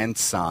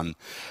grandson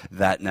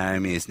that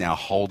Naomi is now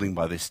holding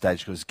by this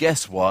stage. Because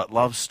guess what?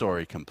 Love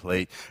story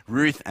complete.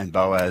 Ruth and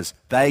Boaz,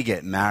 they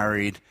get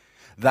married.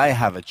 They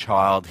have a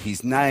child.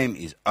 His name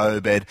is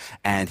Obed,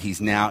 and he's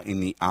now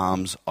in the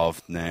arms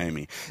of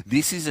Naomi.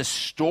 This is a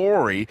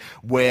story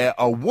where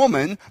a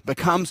woman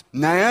becomes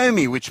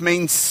Naomi, which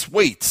means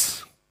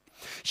sweet.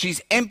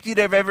 She's emptied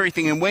of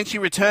everything, and when she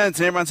returns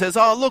and everyone says,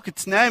 oh, look,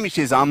 it's Naomi,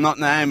 she says, I'm not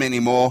Naomi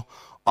anymore,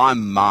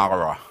 I'm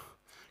Mara,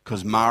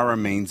 because Mara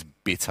means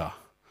bitter.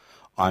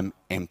 I'm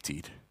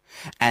emptied.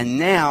 And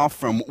now,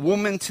 from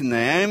woman to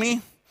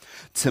Naomi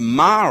to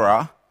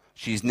Mara,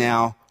 she's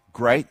now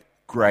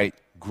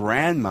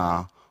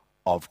great-great-grandma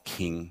of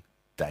King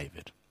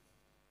David.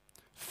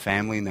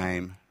 Family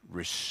name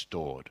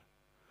restored.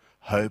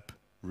 Hope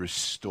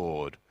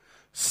restored,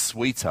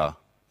 sweeter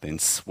than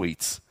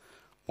sweets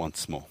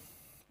once more.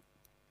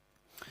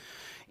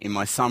 In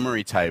my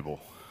summary table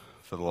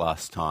for the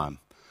last time,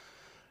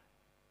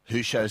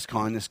 who shows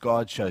kindness?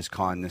 God shows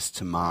kindness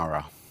to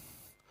Mara.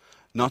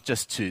 Not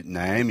just to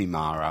Naomi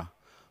Mara,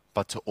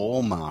 but to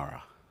all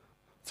Mara.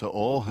 To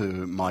all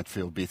who might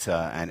feel bitter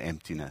and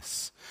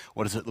emptiness.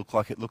 What does it look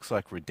like? It looks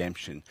like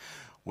redemption,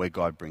 where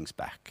God brings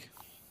back,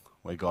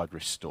 where God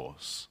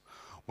restores,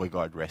 where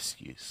God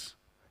rescues,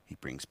 he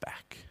brings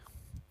back.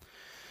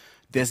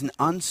 There's an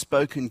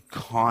unspoken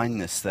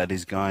kindness that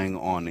is going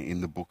on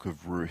in the book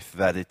of Ruth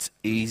that it's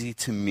easy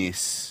to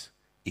miss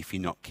if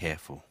you're not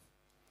careful.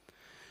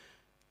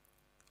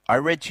 I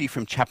read to you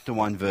from chapter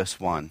 1, verse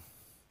 1.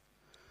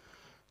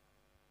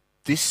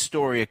 This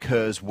story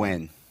occurs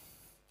when?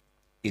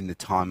 In the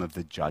time of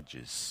the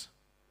judges.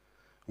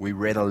 We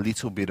read a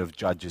little bit of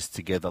Judges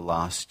together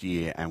last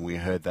year, and we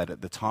heard that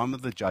at the time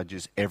of the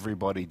judges,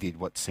 everybody did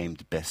what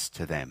seemed best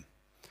to them.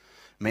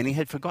 Many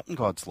had forgotten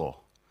God's law.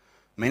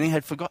 Many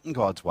had forgotten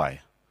God's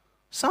way.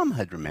 Some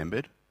had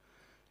remembered.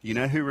 You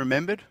know who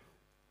remembered?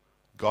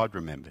 God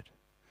remembered.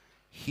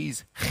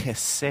 His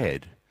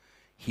chesed,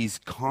 his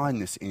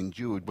kindness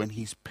endured. When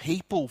his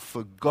people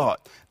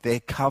forgot their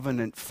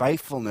covenant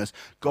faithfulness,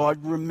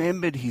 God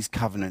remembered his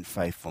covenant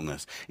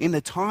faithfulness. In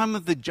the time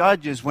of the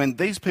judges, when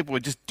these people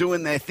were just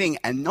doing their thing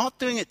and not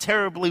doing it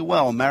terribly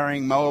well,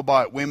 marrying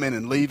Moabite women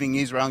and leaving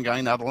Israel and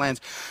going to other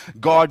lands,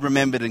 God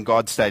remembered and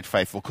God stayed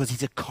faithful because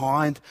he's a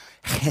kind,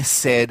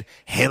 chesed,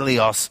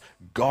 helios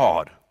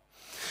God.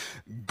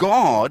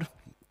 God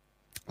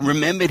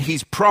remembered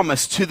his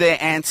promise to their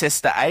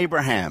ancestor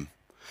Abraham.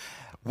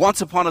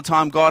 Once upon a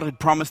time, God had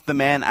promised the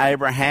man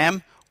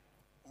Abraham,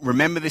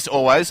 remember this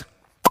always,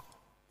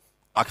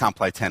 I can't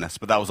play tennis,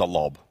 but that was a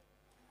lob.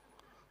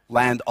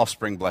 Land,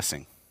 offspring,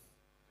 blessing.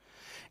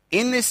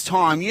 In this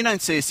time, you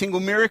don't see a single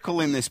miracle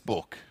in this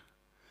book,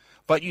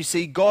 but you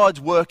see God's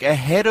work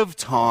ahead of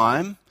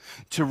time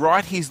to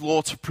write his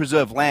law to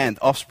preserve land,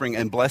 offspring,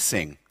 and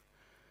blessing.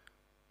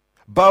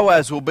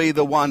 Boaz will be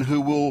the one who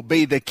will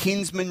be the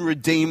kinsman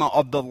redeemer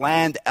of the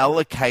land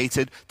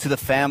allocated to the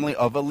family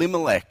of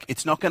Elimelech.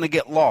 It's not going to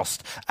get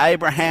lost.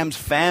 Abraham's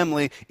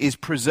family is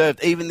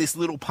preserved, even this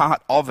little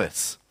part of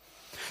it.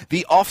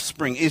 The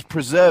offspring is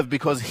preserved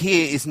because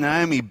here is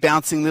Naomi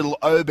bouncing little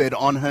Obed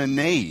on her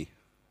knee.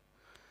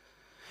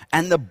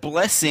 And the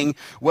blessing,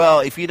 well,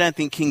 if you don't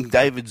think King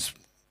David's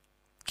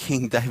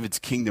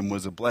kingdom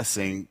was a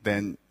blessing,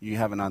 then you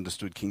haven't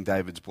understood King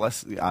David's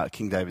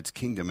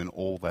kingdom and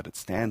all that it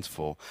stands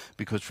for.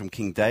 Because from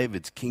King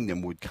David's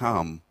kingdom would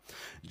come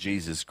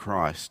Jesus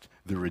Christ,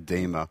 the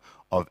Redeemer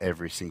of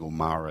every single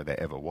Mara there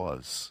ever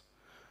was.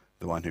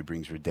 The one who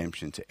brings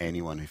redemption to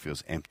anyone who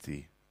feels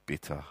empty,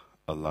 bitter,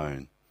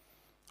 alone,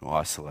 or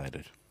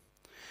isolated.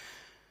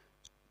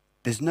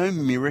 There's no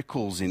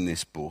miracles in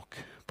this book,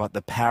 but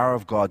the power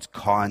of God's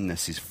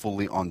kindness is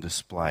fully on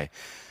display.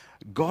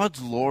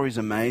 God's law is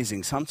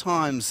amazing.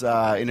 Sometimes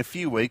in a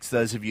few weeks,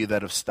 those of you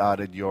that have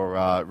started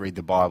your Read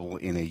the Bible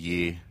in a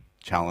Year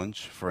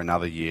challenge for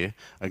another year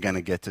are going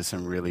to get to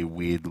some really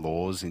weird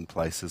laws in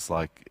places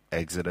like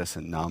Exodus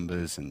and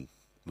Numbers and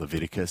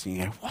Leviticus. And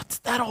you go, what's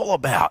that all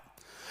about?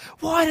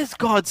 Why does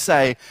God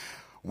say,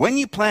 when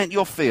you plant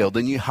your field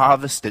and you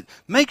harvest it,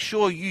 make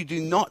sure you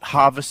do not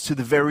harvest to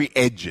the very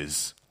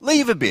edges.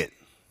 Leave a bit.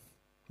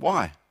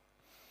 Why?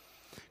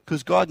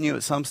 Because God knew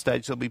at some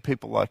stage there'll be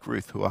people like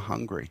Ruth who are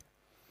hungry.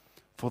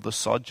 For the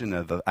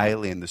sojourner, the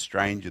alien, the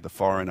stranger, the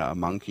foreigner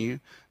among you,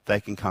 they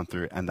can come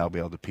through and they'll be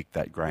able to pick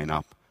that grain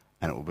up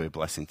and it will be a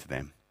blessing to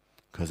them.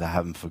 Because I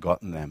haven't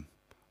forgotten them.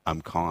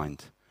 I'm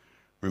kind.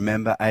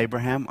 Remember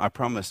Abraham? I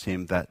promised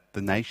him that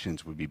the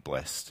nations would be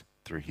blessed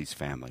through his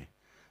family.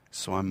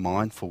 So I'm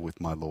mindful with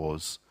my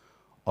laws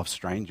of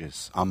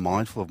strangers. I'm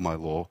mindful of my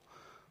law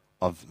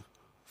of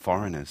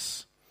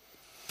foreigners.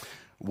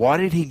 Why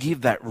did he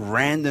give that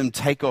random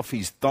take off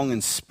his thong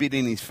and spit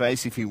in his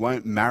face if he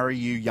won't marry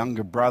you,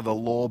 younger brother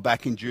law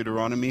back in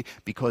Deuteronomy?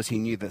 Because he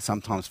knew that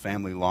sometimes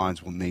family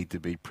lines will need to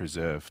be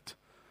preserved.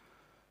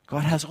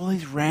 God has all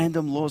these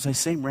random laws. They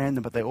seem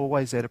random, but they're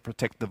always there to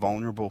protect the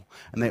vulnerable.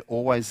 And they're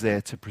always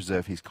there to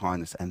preserve his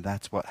kindness. And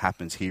that's what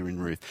happens here in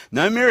Ruth.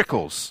 No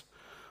miracles,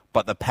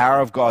 but the power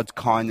of God's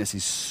kindness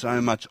is so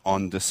much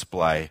on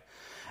display.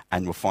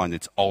 And will find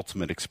its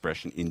ultimate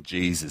expression in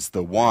Jesus,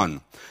 the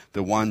one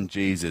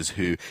Jesus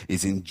who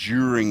is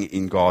enduring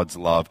in God's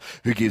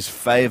love, who gives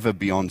favor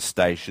beyond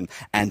station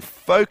and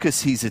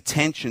focus his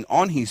attention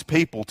on his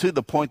people to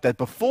the point that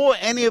before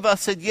any of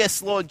us said,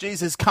 yes, Lord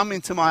Jesus, come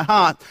into my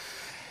heart,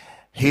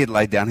 he had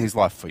laid down his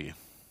life for you.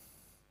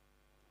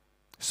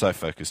 So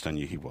focused on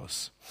you he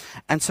was.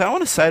 And so I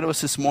want to say to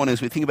us this morning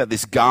as we think about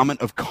this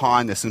garment of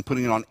kindness and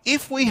putting it on,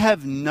 if we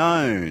have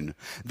known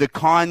the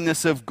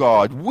kindness of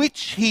God,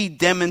 which he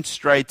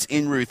demonstrates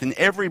in Ruth, and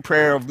every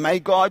prayer of may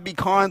God be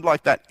kind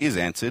like that is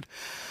answered,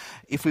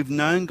 if we've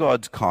known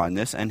God's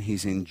kindness and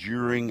his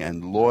enduring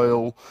and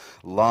loyal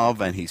love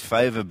and his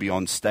favor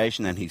beyond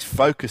station and his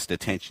focused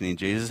attention in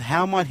Jesus,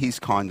 how might his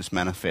kindness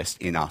manifest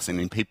in us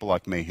and in people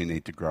like me who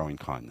need to grow in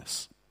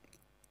kindness?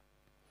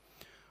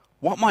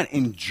 What might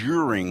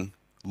enduring,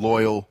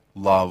 loyal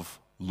love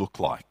look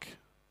like?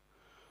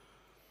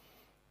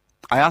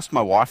 I asked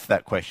my wife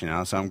that question,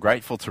 and so I'm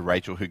grateful to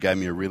Rachel who gave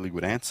me a really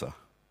good answer.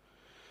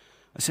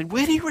 I said,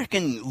 where do you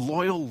reckon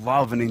loyal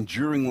love and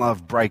enduring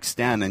love breaks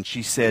down? And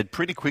she said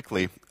pretty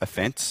quickly,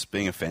 offense,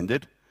 being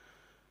offended.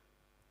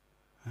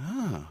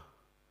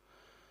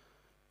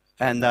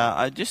 And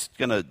I'm just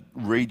going to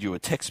read you a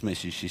text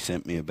message she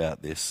sent me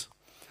about this.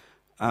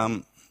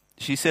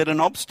 She said, an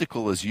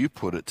obstacle, as you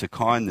put it, to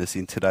kindness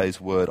in today's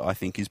word, I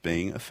think, is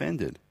being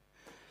offended.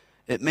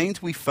 It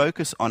means we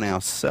focus on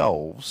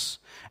ourselves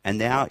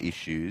and our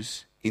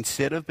issues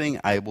instead of being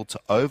able to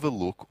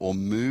overlook or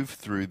move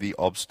through the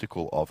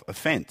obstacle of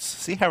offense.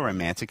 See how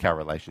romantic our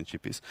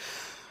relationship is?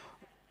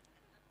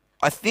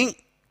 I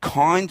think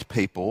kind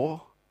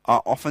people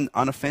are often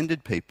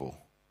unoffended people.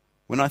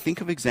 When I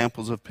think of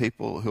examples of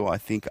people who I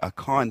think are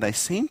kind, they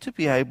seem to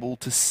be able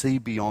to see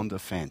beyond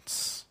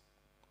offense.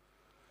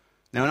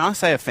 Now, when I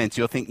say offense,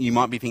 you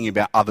might be thinking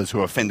about others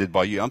who are offended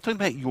by you. I'm talking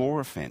about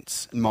your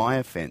offense, my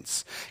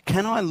offense.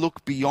 Can I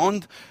look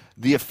beyond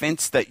the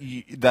offense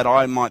that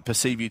I might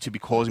perceive you to be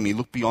causing me,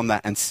 look beyond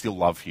that and still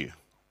love you?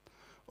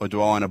 Or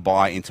do I want to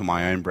buy into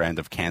my own brand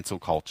of cancel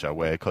culture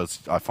where,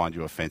 because I find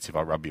you offensive,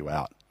 I rub you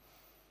out?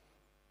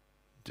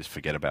 Just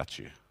forget about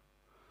you.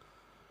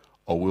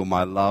 Or will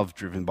my love,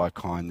 driven by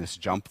kindness,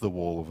 jump the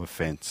wall of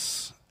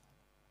offense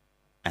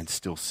and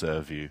still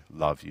serve you,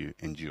 love you,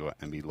 endure,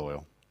 and be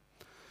loyal?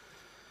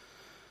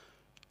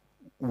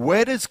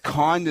 Where does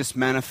kindness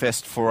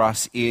manifest for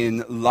us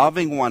in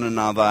loving one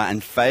another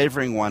and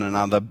favouring one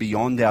another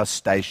beyond our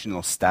station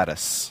or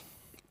status?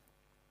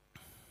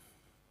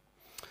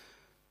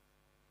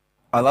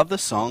 I love the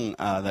song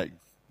that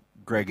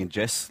Greg and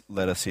Jess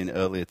led us in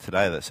earlier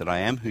today that said, I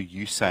am who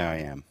you say I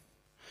am.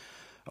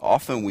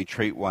 Often we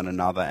treat one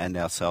another and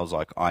ourselves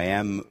like, I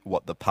am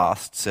what the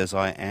past says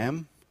I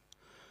am.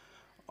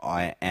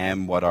 I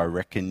am what I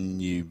reckon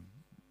you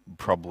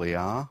probably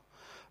are.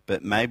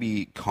 But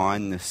maybe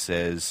kindness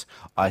says,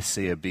 I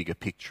see a bigger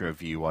picture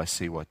of you. I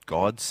see what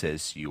God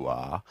says you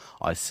are.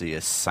 I see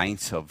a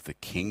saint of the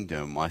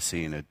kingdom. I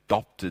see an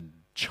adopted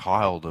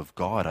child of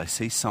God. I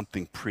see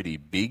something pretty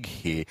big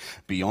here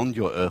beyond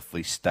your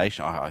earthly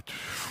station.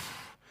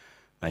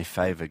 May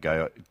favour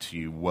go to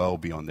you well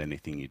beyond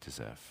anything you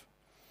deserve.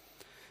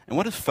 And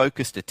what does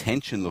focused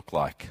attention look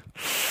like?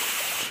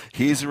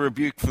 Here's a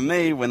rebuke for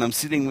me when I'm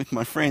sitting with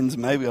my friends.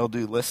 Maybe I'll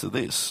do less of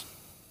this.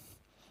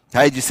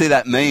 Hey, did you see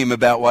that meme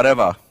about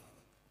whatever?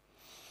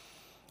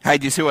 Hey,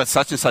 did you see what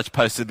such and such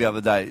posted the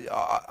other day?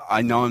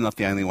 I know I'm not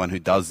the only one who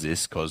does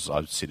this because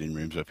I sit in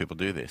rooms where people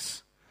do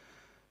this.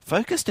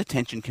 Focused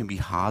attention can be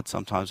hard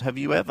sometimes. Have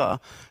you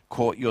ever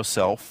caught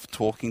yourself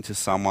talking to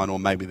someone, or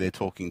maybe they're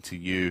talking to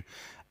you,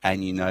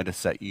 and you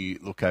notice that you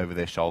look over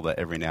their shoulder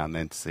every now and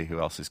then to see who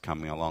else is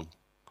coming along?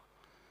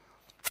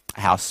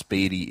 How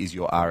speedy is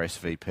your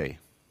RSVP?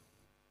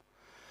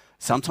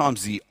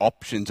 Sometimes the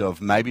options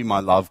of maybe my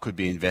love could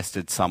be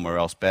invested somewhere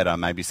else better,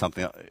 maybe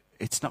something,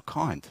 it's not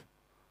kind.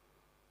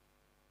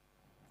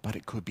 But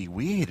it could be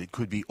weird, it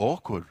could be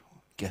awkward.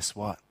 Guess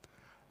what?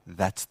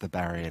 That's the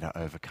barrier to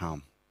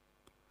overcome.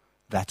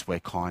 That's where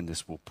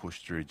kindness will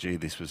push through. Gee,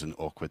 this was an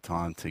awkward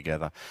time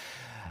together.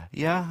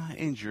 Yeah,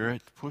 endure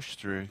it, push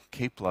through,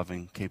 keep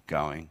loving, keep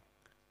going.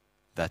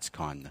 That's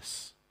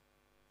kindness.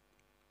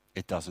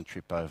 It doesn't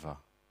trip over.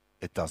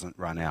 It doesn't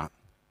run out.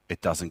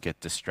 It doesn't get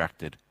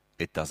distracted.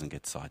 It doesn't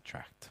get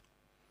sidetracked.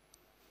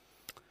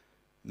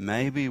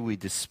 Maybe we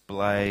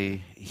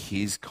display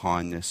his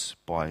kindness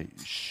by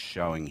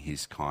showing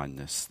his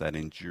kindness, that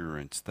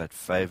endurance, that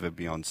favour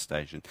beyond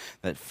station,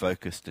 that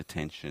focused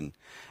attention,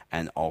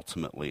 and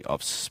ultimately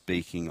of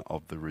speaking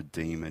of the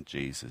Redeemer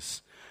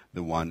Jesus,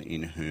 the one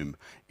in whom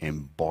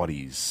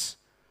embodies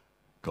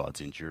God's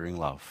enduring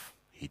love.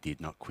 He did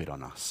not quit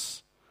on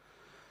us.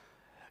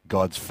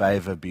 God's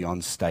favour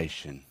beyond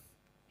station.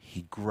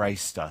 He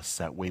graced us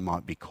that we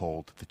might be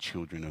called the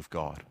children of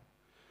God.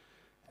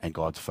 And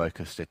God's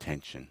focused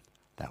attention,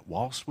 that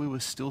whilst we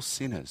were still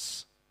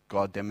sinners,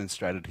 God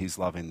demonstrated his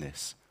love in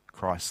this.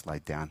 Christ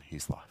laid down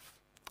his life.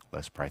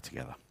 Let's pray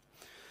together.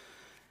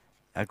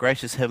 Our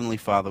gracious Heavenly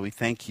Father, we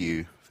thank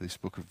you for this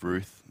book of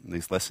Ruth and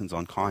these lessons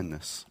on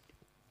kindness.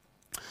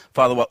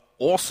 Father, what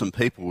awesome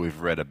people we've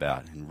read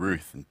about in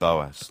Ruth and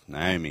Boaz,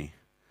 Naomi,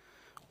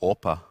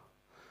 Orpah.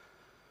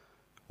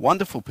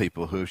 Wonderful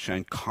people who have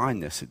shown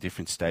kindness at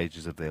different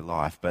stages of their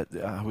life. But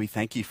we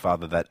thank you,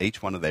 Father, that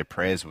each one of their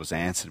prayers was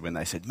answered when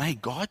they said, may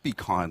God be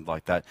kind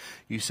like that.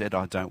 You said,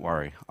 oh, don't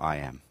worry, I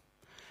am.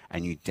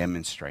 And you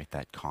demonstrate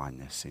that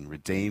kindness in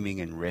redeeming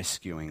and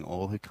rescuing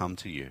all who come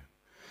to you.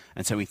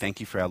 And so we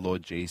thank you for our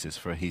Lord Jesus,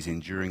 for his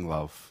enduring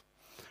love.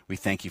 We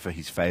thank you for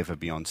his favour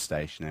beyond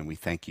station, and we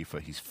thank you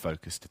for his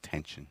focused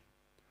attention.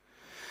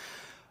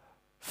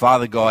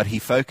 Father God, he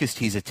focused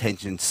his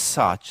attention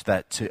such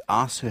that to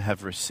us who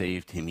have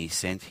received him, he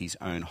sent his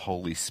own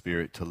Holy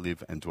Spirit to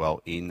live and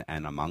dwell in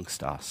and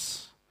amongst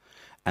us.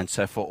 And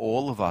so for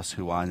all of us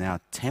who are now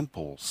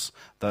temples,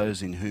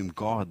 those in whom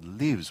God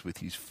lives with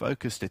his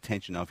focused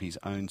attention of his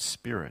own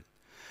Spirit,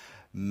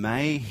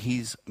 May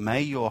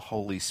your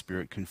Holy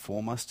Spirit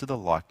conform us to the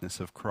likeness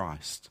of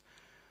Christ,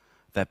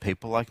 that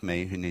people like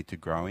me who need to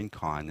grow in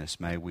kindness,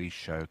 may we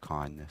show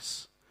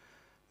kindness.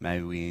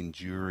 May we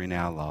endure in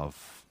our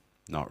love,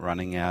 not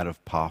running out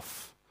of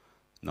puff,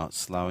 not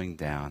slowing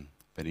down,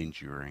 but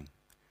enduring.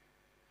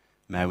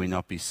 May we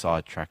not be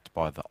sidetracked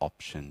by the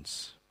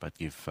options, but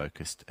give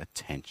focused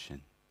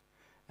attention.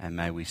 And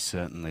may we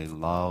certainly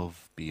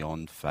love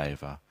beyond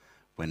favour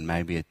when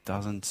maybe it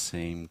doesn't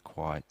seem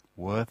quite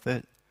worth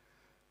it.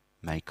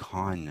 May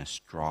kindness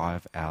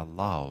drive our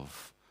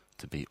love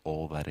to be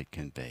all that it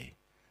can be,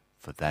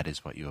 for that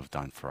is what you have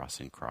done for us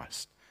in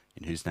Christ,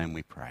 in whose name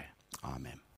we pray. Amen.